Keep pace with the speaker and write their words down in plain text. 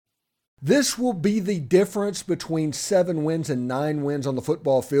This will be the difference between 7 wins and 9 wins on the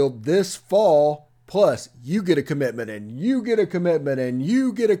football field this fall. Plus, you get a commitment and you get a commitment and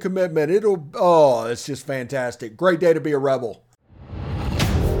you get a commitment. It's just fantastic. Great day to be a Rebel.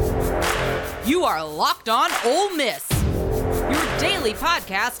 You are Locked On Ole Miss, your daily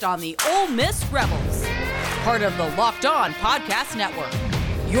podcast on the Ole Miss Rebels. Part of the Locked On Podcast Network,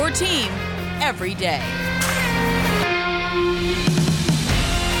 your team every day.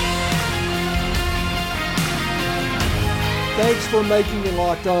 Thanks for making the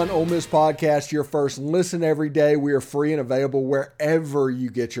Locked On Ole Miss podcast your first listen every day. We are free and available wherever you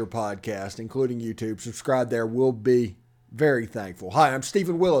get your podcast, including YouTube. Subscribe there. We'll be very thankful. Hi, I'm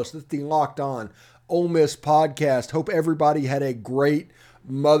Stephen Willis. This is the Locked On Ole Miss podcast. Hope everybody had a great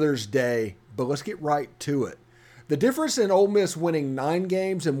Mother's Day, but let's get right to it. The difference in Ole Miss winning 9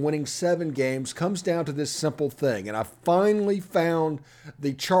 games and winning 7 games comes down to this simple thing, and I finally found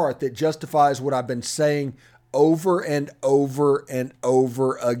the chart that justifies what I've been saying over and over and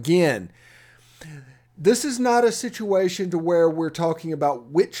over again. This is not a situation to where we're talking about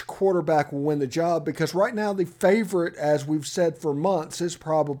which quarterback will win the job, because right now the favorite, as we've said for months, is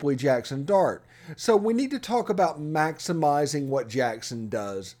probably Jackson Dart. So we need to talk about maximizing what Jackson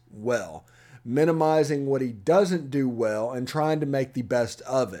does well, minimizing what he doesn't do well, and trying to make the best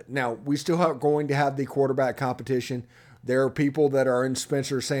of it. Now, we still are going to have the quarterback competition. There are people that are in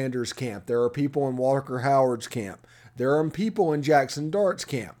Spencer Sanders' camp. There are people in Walker Howard's camp. There are people in Jackson Dart's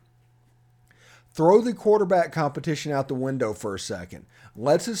camp. Throw the quarterback competition out the window for a second.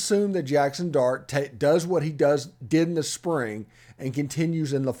 Let's assume that Jackson Dart does what he did in the spring and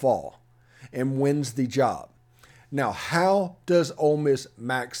continues in the fall and wins the job. Now, how does Ole Miss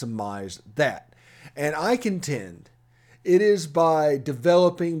maximize that? And I contend it is by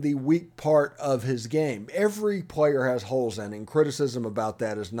developing the weak part of his game. Every player has holes in it, and criticism about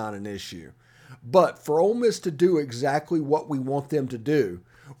that is not an issue. But for Ole Miss to do exactly what we want them to do,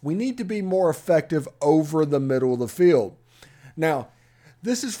 we need to be more effective over the middle of the field. Now,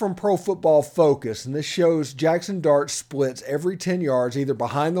 this is from Pro Football Focus, and this shows Jackson Dart splits every 10 yards, either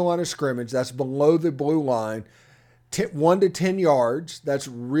behind the line of scrimmage, that's below the blue line, 1 to 10 yards, that's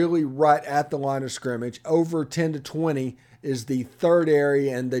really right at the line of scrimmage. Over 10 to 20 is the third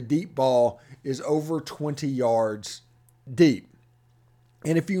area, and the deep ball is over 20 yards deep.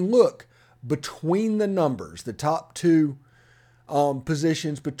 And if you look between the numbers, the top two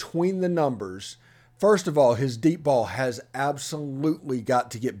positions between the numbers, first of all, his deep ball has absolutely got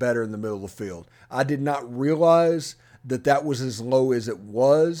to get better in the middle of the field. I did not realize that that was as low as it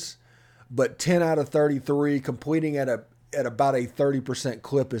was. But 10 out of 33, completing at about a 30%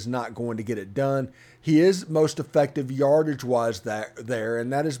 clip is not going to get it done. He is most effective yardage-wise there,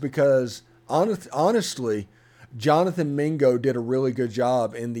 and that is because, honestly, Jonathan Mingo did a really good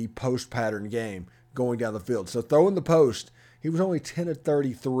job in the post-pattern game going down the field. So throwing the post, he was only 10 of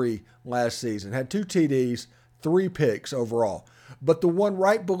 33 last season. Had 2 TDs, 3 picks overall. But the one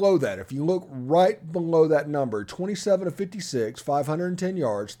right below that, if you look right below that number, 27 of 56, 510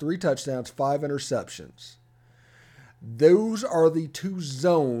 yards, 3 touchdowns, 5 interceptions. Those are the 2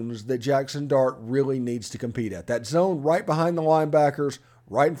 zones that Jackson Dart really needs to compete at. That zone right behind the linebackers,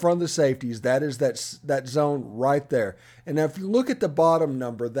 right in front of the safeties, that is that zone right there. And now if you look at the bottom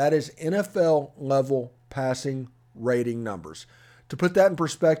number, that is NFL level passing rating numbers. To put that in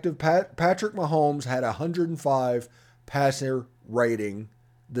perspective, Patrick Mahomes had 105 passer rating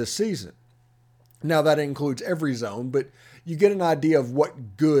this season. Now that includes every zone, but you get an idea of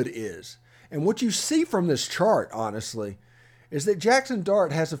what good is. And what you see from this chart, honestly, is that Jackson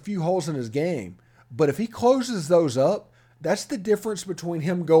Dart has a few holes in his game, but if he closes those up, that's the difference between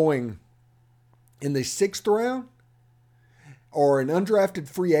him going in the 6th round or an undrafted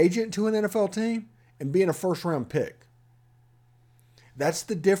free agent to an NFL team and being a first-round pick. That's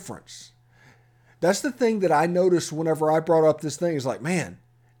the difference. That's the thing that I noticed whenever I brought up this thing. Is like, man,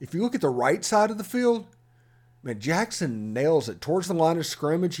 if you look at the right side of the field, man, Jackson nails it. Towards the line of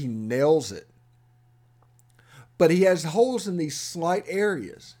scrimmage, he nails it. But he has holes in these slight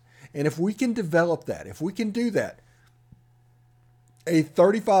areas. And if we can develop that, if we can do that, a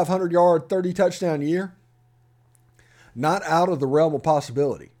 3,500-yard, 30-touchdown year, not out of the realm of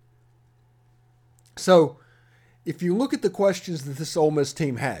possibility. So, if you look at the questions that this Ole Miss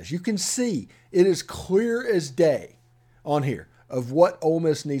team has, you can see it is clear as day on here of what Ole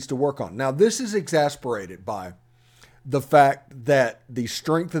Miss needs to work on. Now, this is exasperated by the fact that the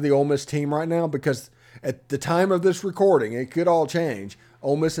strength of the Ole Miss team right now, because at the time of this recording, it could all change,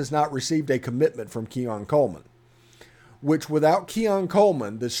 Ole Miss has not received a commitment from Keon Coleman, which without Keon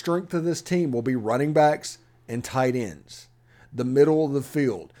Coleman, the strength of this team will be running backs and tight ends. The middle of the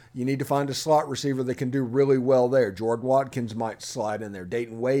field, you need to find a slot receiver that can do really well there. Jordan Watkins might slide in there.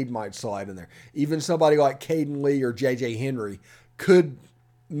 Dayton Wade might slide in there. Even somebody like Caden Lee or J.J. Henry could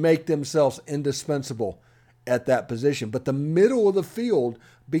make themselves indispensable at that position. But the middle of the field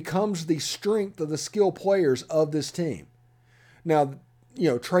becomes the strength of the skill players of this team. Now,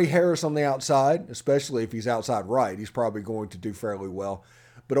 Trey Harris on the outside, especially if he's outside right, he's probably going to do fairly well.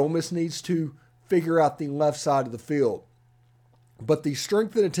 But Ole Miss needs to figure out the left side of the field. But the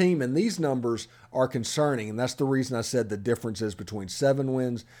strength of the team and these numbers are concerning, and that's the reason I said the difference is between 7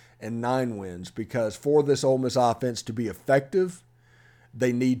 wins and 9 wins, because for this Ole Miss offense to be effective,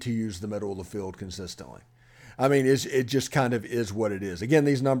 they need to use the middle of the field consistently. I mean, it just kind of is what it is. Again,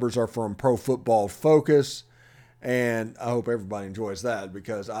 these numbers are from Pro Football Focus, and I hope everybody enjoys that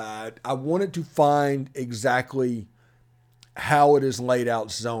because I wanted to find exactly how it is laid out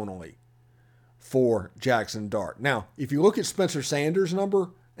zonally for Jackson Dart. Now, if you look at Spencer Sanders'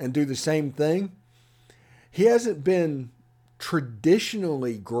 number and do the same thing, he hasn't been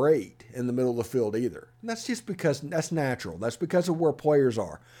traditionally great in the middle of the field either. And that's just because that's natural. That's because of where players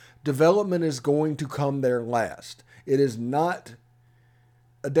are. Development is going to come there last. It is not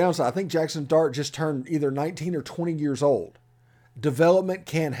a downside. I think Jackson Dart just turned either 19 or 20 years old. Development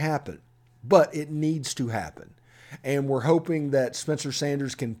can happen, but it needs to happen. And we're hoping that Spencer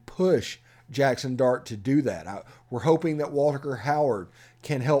Sanders can push Jackson Dart to do that. We're hoping that Walker Howard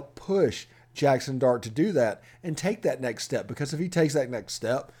can help push Jackson Dart to do that and take that next step, because if he takes that next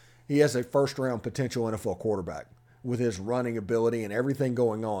step, he has a first-round potential NFL quarterback with his running ability and everything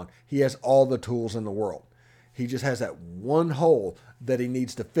going on. He has all the tools in the world. He just has that one hole that he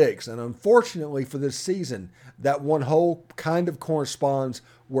needs to fix. And unfortunately for this season, that one hole kind of corresponds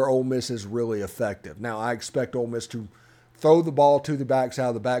where Ole Miss is really effective. Now, I expect Ole Miss to throw the ball to the backside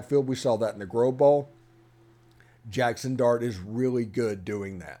of the backfield. We saw that in the Grove Bowl. Jackson Dart is really good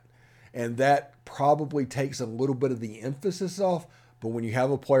doing that. And that probably takes a little bit of the emphasis off. But when you have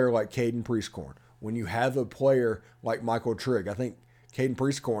a player like Caden Priestcorn, when you have a player like Michael Trigg, I think Caden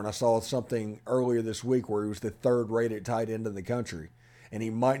Priestcorn, I saw something earlier this week where he was the 3rd rated tight end in the country. And he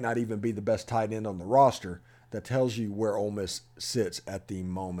might not even be the best tight end on the roster. That tells you where Ole Miss sits at the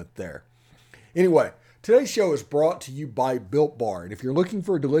moment there. Anyway, today's show is brought to you by Built Bar. And if you're looking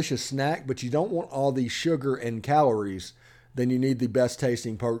for a delicious snack, but you don't want all the sugar and calories, then you need the best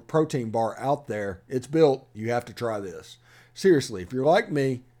tasting protein bar out there. It's Built. You have to try this. Seriously, if you're like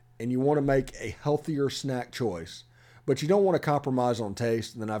me and you want to make a healthier snack choice, but you don't want to compromise on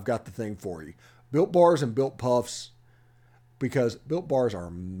taste, then I've got the thing for you. Built Bars and Built Puffs, because Built Bars are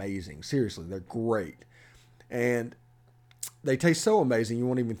amazing. Seriously, they're great. And they taste so amazing, you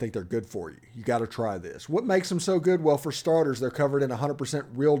won't even think they're good for you. You got to try this. What makes them so good? Well, for starters, they're covered in 100%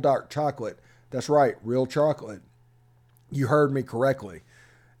 real dark chocolate. That's right, real chocolate. You heard me correctly.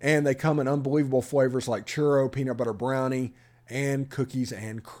 And they come in unbelievable flavors like churro, peanut butter brownie, and cookies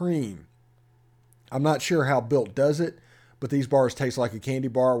and cream. I'm not sure how Built does it, but these bars taste like a candy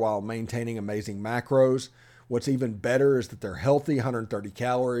bar while maintaining amazing macros. What's even better is that they're healthy, 130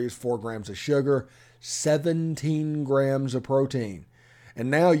 calories, 4 grams of sugar, 17 grams of protein. And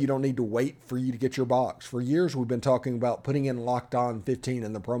now you don't need to wait for you to get your box. For years, we've been talking about putting in Locked On 15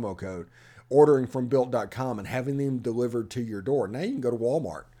 in the promo code, ordering from Built.com and having them delivered to your door. Now you can go to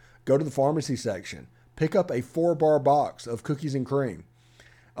Walmart, go to the pharmacy section, pick up a 4-bar box of cookies and cream,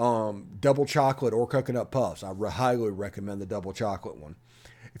 double chocolate or coconut puffs. I highly recommend the double chocolate one.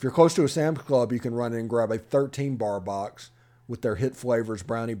 If you're close to a Sam's Club, you can run in and grab a 13-bar box with their hit flavors,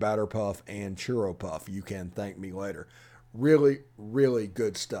 Brownie Batter Puff and Churro Puff. You can thank me later. Really, really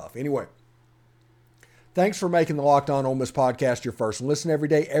good stuff. Anyway, thanks for making the Locked On Ole Miss podcast your first listen every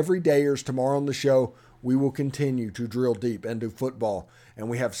day. Every dayers tomorrow on the show, we will continue to drill deep into football, and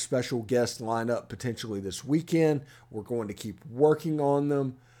we have special guests lined up potentially this weekend. We're going to keep working on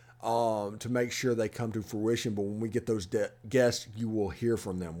them to make sure they come to fruition, but when we get those guests, you will hear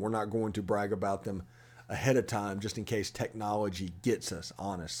from them. We're not going to brag about them ahead of time just in case technology gets us,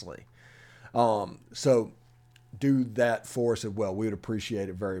 honestly. So do that for us as well. We would appreciate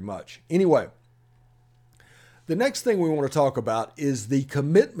it very much. Anyway, the next thing we want to talk about is the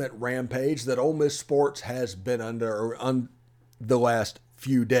commitment rampage that Ole Miss sports has been under the last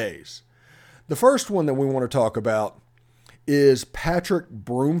few days. The first one that we want to talk about is Patrick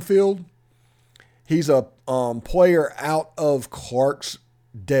Broomfield. He's a player out of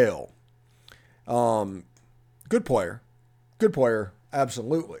Clarksdale. Good player,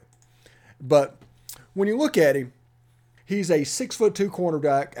 absolutely. But when you look at him, he's a 6'2"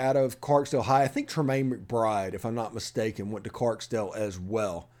 cornerback out of Clarksdale High. I think Tremaine McBride, if I'm not mistaken, went to Clarksdale as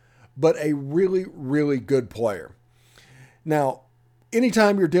well. But a really, really good player. Now,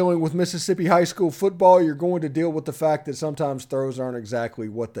 anytime you're dealing with Mississippi high school football, you're going to deal with the fact that sometimes throws aren't exactly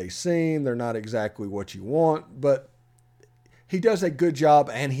what they seem. They're not exactly what you want, but he does a good job,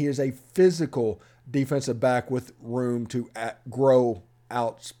 and he is a physical defensive back with room to grow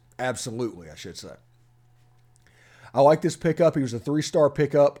out. Absolutely, I should say. I like this pickup. He was a 3-star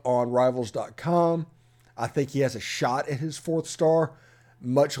pickup on Rivals.com. I think he has a shot at his 4th star,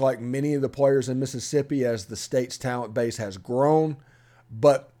 much like many of the players in Mississippi as the state's talent base has grown.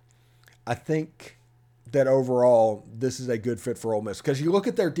 But I think that overall, this is a good fit for Ole Miss. Because you look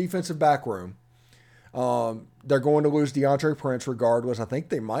at their defensive back room, they're going to lose DeAndre Prince regardless. I think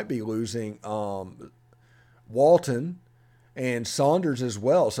they might be losing Walton and Saunders as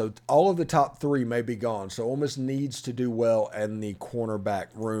well. So all of the top 3 may be gone. So Ole Miss needs to do well in the cornerback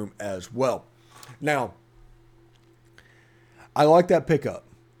room as well. Now, I like that pickup.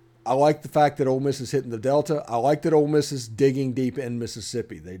 I like the fact that Ole Miss is hitting the Delta. I like that Ole Miss is digging deep in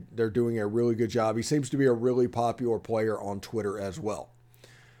Mississippi. They're doing a really good job. He seems to be a really popular player on Twitter as well.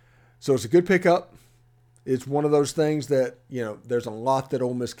 So it's a good pickup. It's one of those things that, there's a lot that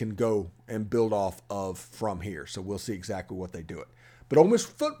Ole Miss can go and build off of from here. So we'll see exactly what they do it. But Ole Miss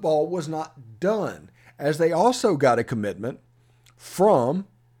football was not done, as they also got a commitment from,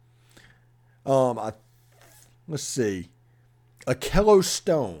 Akello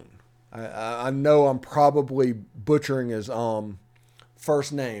Stone. I know I'm probably butchering his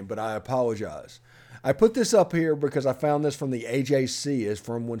first name, but I apologize. I put this up here because I found this from the AJC, is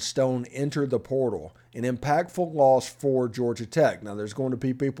from when Stone entered the portal. An impactful loss for Georgia Tech. Now, there's going to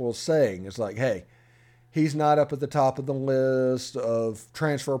be people saying, it's like, hey, he's not up at the top of the list of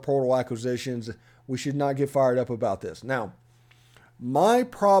transfer portal acquisitions. We should not get fired up about this. Now, my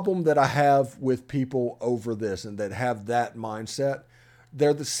problem that I have with people over this and that have that mindset,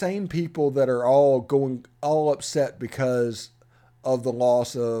 they're the same people that are all upset because of the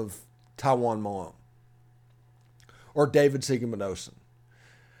loss of Taiwan Malone or David Sigmundson.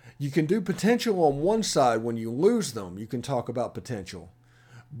 You can do potential on one side. When you lose them, you can talk about potential.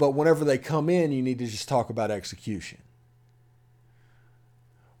 But whenever they come in, you need to just talk about execution,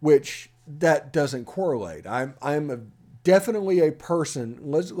 which that doesn't correlate. I'm definitely a person,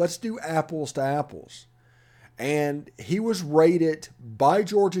 let's do apples to apples. And he was rated by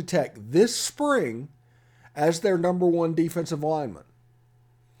Georgia Tech this spring as their number 1 defensive lineman.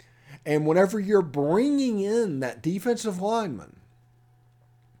 And whenever you're bringing in that defensive lineman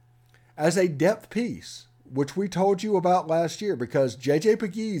as a depth piece, which we told you about last year, because J.J.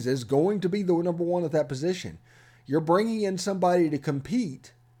 Pegues is going to be the number 1 at that position, you're bringing in somebody to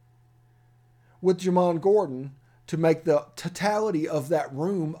compete with Jamon Gordon to make the totality of that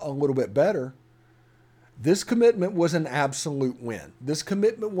room a little bit better. This commitment was an absolute win. This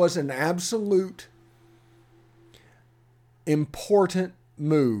commitment was an absolute important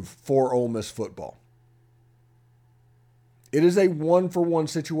move for Ole Miss football. It is a 1-for-1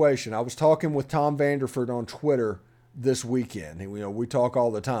 situation. I was talking with Tom Vanderford on Twitter this weekend. And, we talk all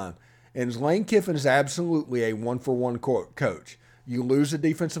the time. And Lane Kiffin is absolutely a 1-for-1 coach. You lose a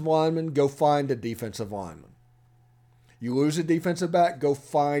defensive lineman, go find a defensive lineman. You lose a defensive back, go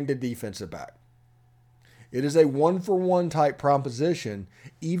find a defensive back. It is a 1-for-1 type proposition,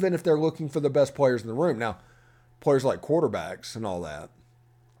 even if they're looking for the best players in the room. Now, players like quarterbacks and all that,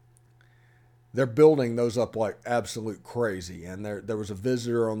 they're building those up like absolute crazy. And there was a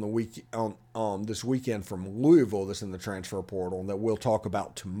visitor on this weekend from Louisville that's in the transfer portal that we'll talk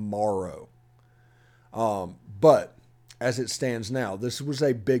about tomorrow. But as it stands now, this was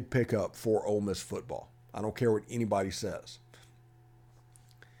a big pickup for Ole Miss football. I don't care what anybody says.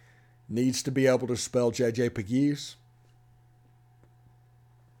 Needs to be able to spell J.J. Pegues.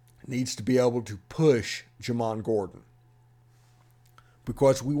 Needs to be able to push Jamon Gordon.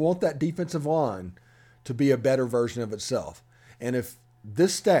 Because we want that defensive line to be a better version of itself. And if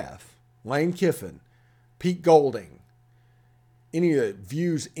this staff, Lane Kiffin, Pete Golding,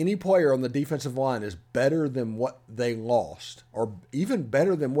 views any player on the defensive line as better than what they lost, or even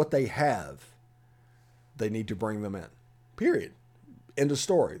better than what they have, they need to bring them in. Period. End of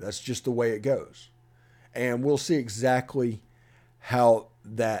story. That's just the way it goes. And we'll see exactly how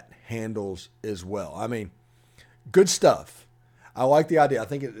that handles as well. I mean, good stuff. I like the idea. I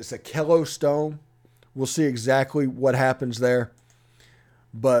think it's a Akello Stone. We'll see exactly what happens there.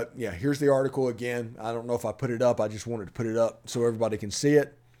 But, yeah, here's the article again. I don't know if I put it up. I just wanted to put it up so everybody can see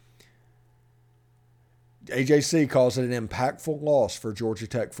it. AJC calls it an impactful loss for Georgia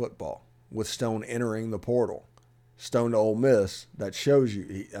Tech football with Stone entering the portal. Stone to Ole Miss, that shows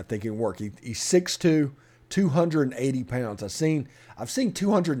you, I think it can work. He's 6'2", 280 pounds. I've seen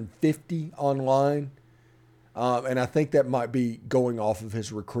 250 online. And I think that might be going off of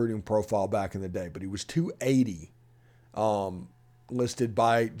his recruiting profile back in the day. But he was 280 listed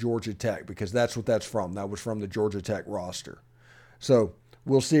by Georgia Tech because that's what that's from. That was from the Georgia Tech roster. So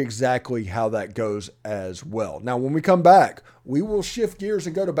we'll see exactly how that goes as well. Now, when we come back, we will shift gears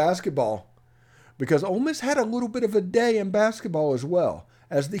and go to basketball because Ole Miss had a little bit of a day in basketball as well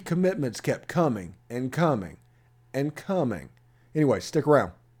as the commitments kept coming and coming and coming. Anyway, stick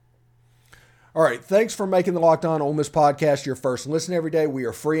around. All right, thanks for making the Locked On Ole Miss podcast your first listen every day. We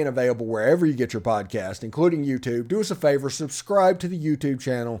are free and available wherever you get your podcast, including YouTube. Do us a favor, subscribe to the YouTube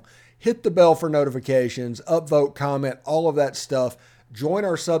channel, hit the bell for notifications, upvote, comment, all of that stuff. Join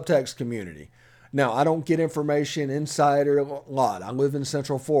our subtext community. Now, I don't get information insider a lot. I live in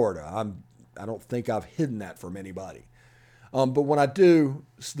Central Florida. I don't think I've hidden that from anybody. But when I do,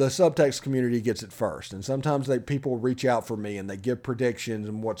 the subtext community gets it first. And sometimes people reach out for me and they give predictions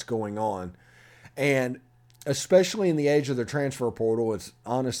and what's going on. And especially in the age of the transfer portal, it's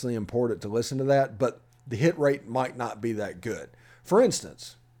honestly important to listen to that, but the hit rate might not be that good. For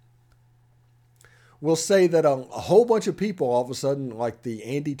instance, we'll say that a whole bunch of people all of a sudden, like the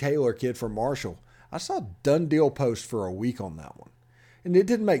Andy Taylor kid from Marshall, I saw a done deal post for a week on that one. And it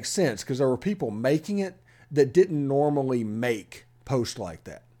didn't make sense because there were people making it that didn't normally make posts like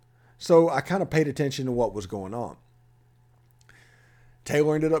that. So I kind of paid attention to what was going on.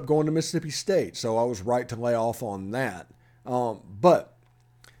 Taylor ended up going to Mississippi State, so I was right to lay off on that. But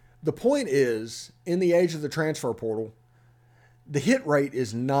the point is, in the age of the transfer portal, the hit rate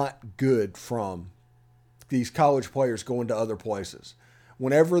is not good from these college players going to other places.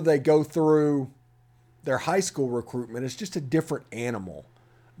 Whenever they go through their high school recruitment, it's just a different animal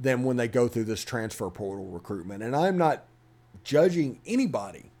than when they go through this transfer portal recruitment. And I'm not judging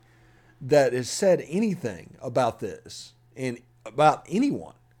anybody that has said anything about this and about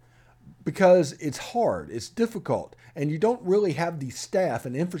anyone because it's hard, it's difficult, and you don't really have the staff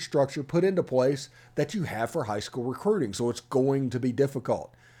and infrastructure put into place that you have for high school recruiting. So it's going to be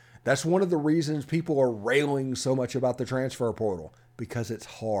difficult. That's one of the reasons people are railing so much about the transfer portal because it's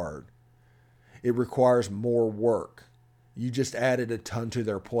hard. It requires more work. You just added a ton to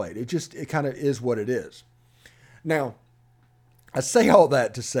their plate. It kind of is what it is. Now, I say all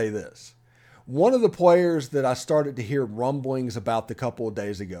that to say this. One of the players that I started to hear rumblings about a couple of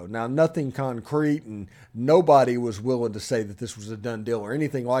days ago, now nothing concrete and nobody was willing to say that this was a done deal or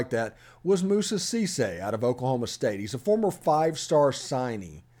anything like that, was Musa Cisse out of Oklahoma State. He's a former 5-star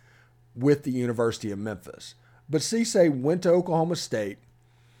signee with the University of Memphis. But Cisse went to Oklahoma State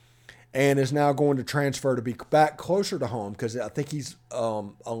and is now going to transfer to be back closer to home because I think he's a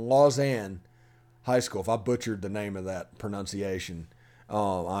Lausanne High School. If I butchered the name of that pronunciation,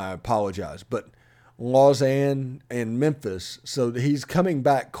 I apologize. But Lausanne and Memphis, so he's coming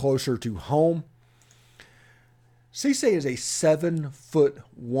back closer to home. Cisse is a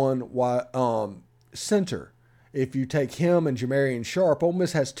 7'1" center. If you take him and Jamarian Sharp, Ole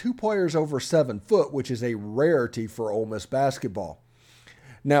Miss has two players over 7 foot, which is a rarity for Ole Miss basketball.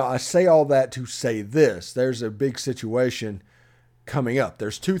 Now, I say all that to say this. There's a big situation coming up.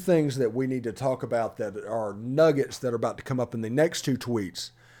 There's two things that we need to talk about that are nuggets that are about to come up in the next two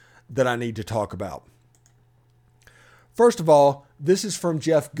tweets that I need to talk about. First of all, this is from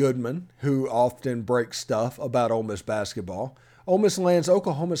Jeff Goodman, who often breaks stuff about Ole Miss basketball. Ole Miss lands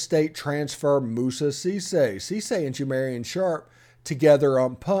Oklahoma State transfer Musa Cisse. Cisse and Jamarian Sharp together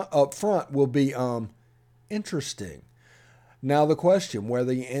up front will be interesting. Now the question,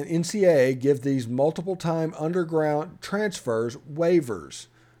 whether the NCAA give these multiple-time underground transfers waivers.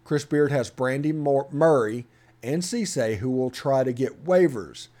 Chris Beard has Brandy Murray and Cisse who will try to get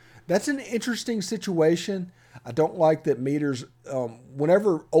waivers. That's an interesting situation. I don't like that Meters,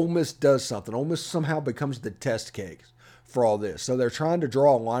 whenever Ole Miss does something, Ole Miss somehow becomes the test case for all this. So they're trying to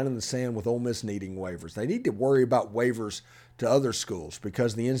draw a line in the sand with Ole Miss needing waivers. They need to worry about waivers to other schools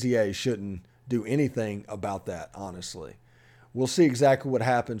because the NCAA shouldn't do anything about that, honestly. We'll see exactly what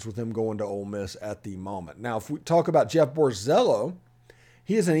happens with him going to Ole Miss at the moment. Now, if we talk about Jeff Borzello,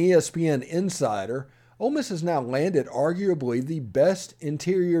 he is an ESPN insider. Ole Miss has now landed arguably the best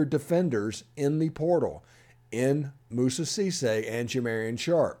interior defenders in the portal in Musa Cisse and Jamarian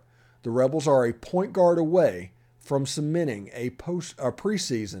Sharp. The Rebels are a point guard away from cementing a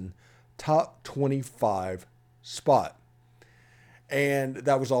preseason top 25 spot. And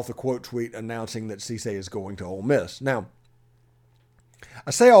that was off the quote tweet announcing that Cisse is going to Ole Miss. Now,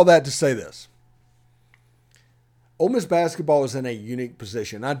 I say all that to say this. Ole Miss basketball is in a unique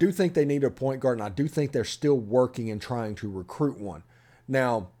position. I do think they need a point guard, and I do think they're still working and trying to recruit one.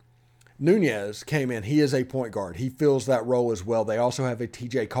 Now, Nunez came in. He is a point guard. He fills that role as well. They also have a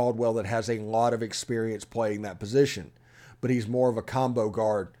TJ Caldwell that has a lot of experience playing that position, but he's more of a combo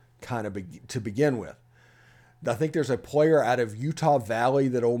guard kind of to begin with. I think there's a player out of Utah Valley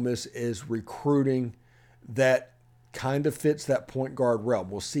that Ole Miss is recruiting that kind of fits that point guard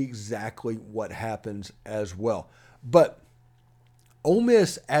realm. We'll see exactly what happens as well. But Ole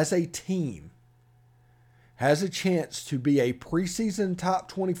Miss as a team has a chance to be a preseason top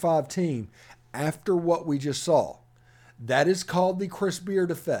 25 team after what we just saw. That is called the Chris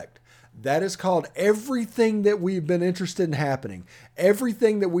Beard effect. That is called everything that we've been interested in happening.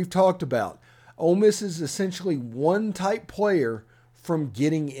 Everything that we've talked about. Ole Miss is essentially one type player from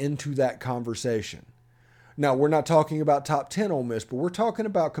getting into that conversation. Now, we're not talking about top 10 Ole Miss, but we're talking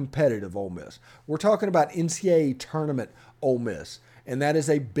about competitive Ole Miss. We're talking about NCAA tournament Ole Miss. And that is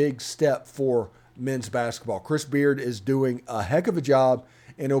a big step for men's basketball. Chris Beard is doing a heck of a job,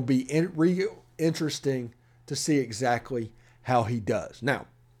 and it'll be interesting to see exactly how he does. Now,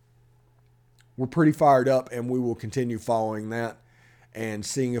 we're pretty fired up, and we will continue following that and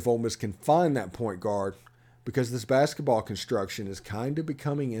seeing if Ole Miss can find that point guard, because this basketball construction is kind of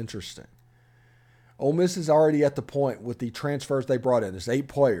becoming interesting. Ole Miss is already at the point with the transfers they brought in. There's 8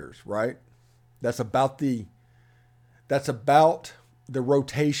 players, right? That's about the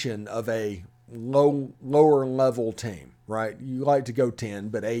rotation of a lower level team, right? You like to go 10,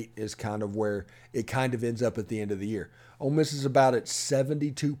 but 8 is kind of where it kind of ends up at the end of the year. Ole Miss is about at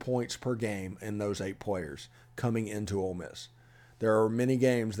 72 points per game in those 8 players coming into Ole Miss. There are many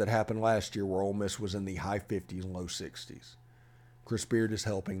games that happened last year where Ole Miss was in the high 50s, low 60s. Chris Beard is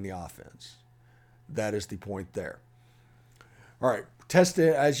helping the offense. That is the point there. All right,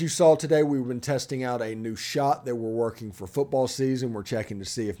 as you saw today, we've been testing out a new shot that we're working for football season. We're checking to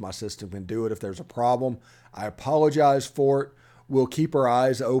see if my system can do it. If there's a problem, I apologize for it. We'll keep our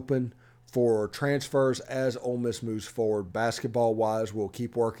eyes open for transfers as Ole Miss moves forward. Basketball-wise, we'll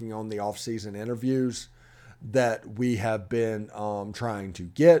keep working on the off-season interviews that we have been trying to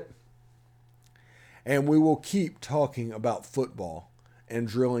get. And we will keep talking about football and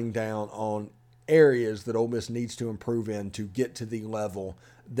drilling down on areas that Ole Miss needs to improve in to get to the level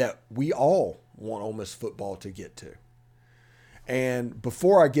that we all want Ole Miss football to get to. And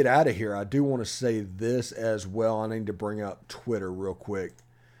before I get out of here, I do want to say this as well. I need to bring up Twitter real quick.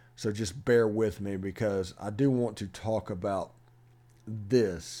 So just bear with me, because I do want to talk about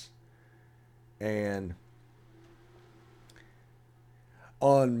this. And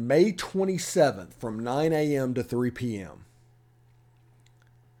on May 27th from 9 a.m. to 3 p.m.,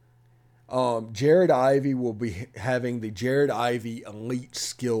 Jared Ivey will be having the Jared Ivey Elite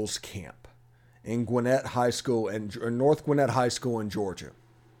Skills Camp in Gwinnett High School and North Gwinnett High School in Georgia.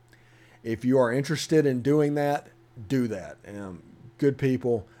 If you are interested in doing that, do that. Good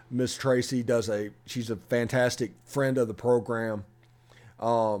people. Miss Tracy she's a fantastic friend of the program.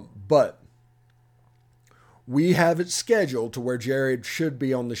 But we have it scheduled to where Jared should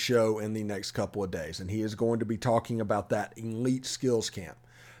be on the show in the next couple of days, and he is going to be talking about that Elite Skills Camp.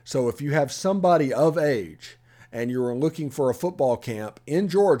 So if you have somebody of age and you're looking for a football camp in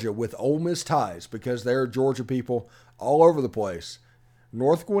Georgia with Ole Miss ties, because there are Georgia people all over the place,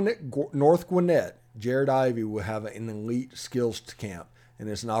 North Gwinnett, Jared Ivey will have an Elite Skills Camp, and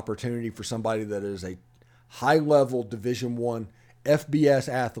it's an opportunity for somebody that is a high-level Division I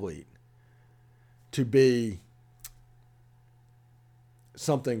FBS athlete to be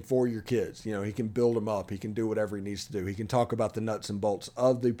something for your kids. You know, he can build them up. He can do whatever he needs to do. He can talk about the nuts and bolts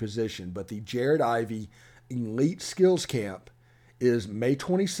of the position. But the Jared Ivey Elite Skills Camp is May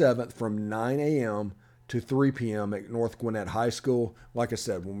 27th from 9 a.m. to 3 p.m. at North Gwinnett High School. Like I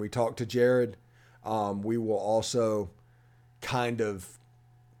said, when we talk to Jared, we will also kind of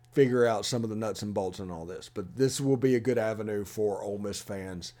figure out some of the nuts and bolts and all this. But this will be a good avenue for Ole Miss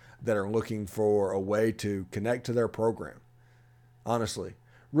fans that are looking for a way to connect to their program. Honestly,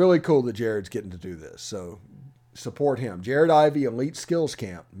 really cool that Jared's getting to do this. So support him. Jared Ivey Elite Skills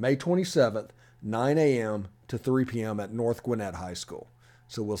Camp, May 27th, 9 a.m. to 3 p.m. at North Gwinnett High School.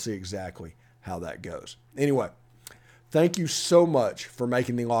 So we'll see exactly how that goes. Anyway, thank you so much for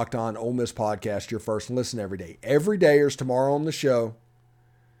making the Locked On Ole Miss podcast your first listen every day. Every day is tomorrow on the show.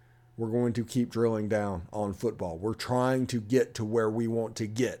 We're going to keep drilling down on football. We're trying to get to where we want to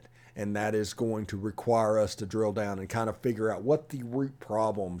get, and that is going to require us to drill down and kind of figure out what the root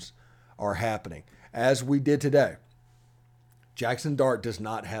problems are happening. As we did today, Jackson Dart does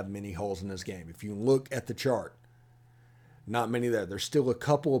not have many holes in his game. If you look at the chart, not many there. There's still a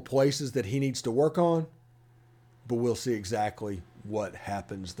couple of places that he needs to work on, but we'll see exactly what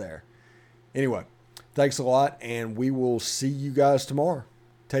happens there. Anyway, thanks a lot, and we will see you guys tomorrow.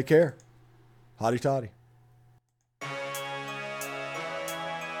 Take care. Hotty toddy.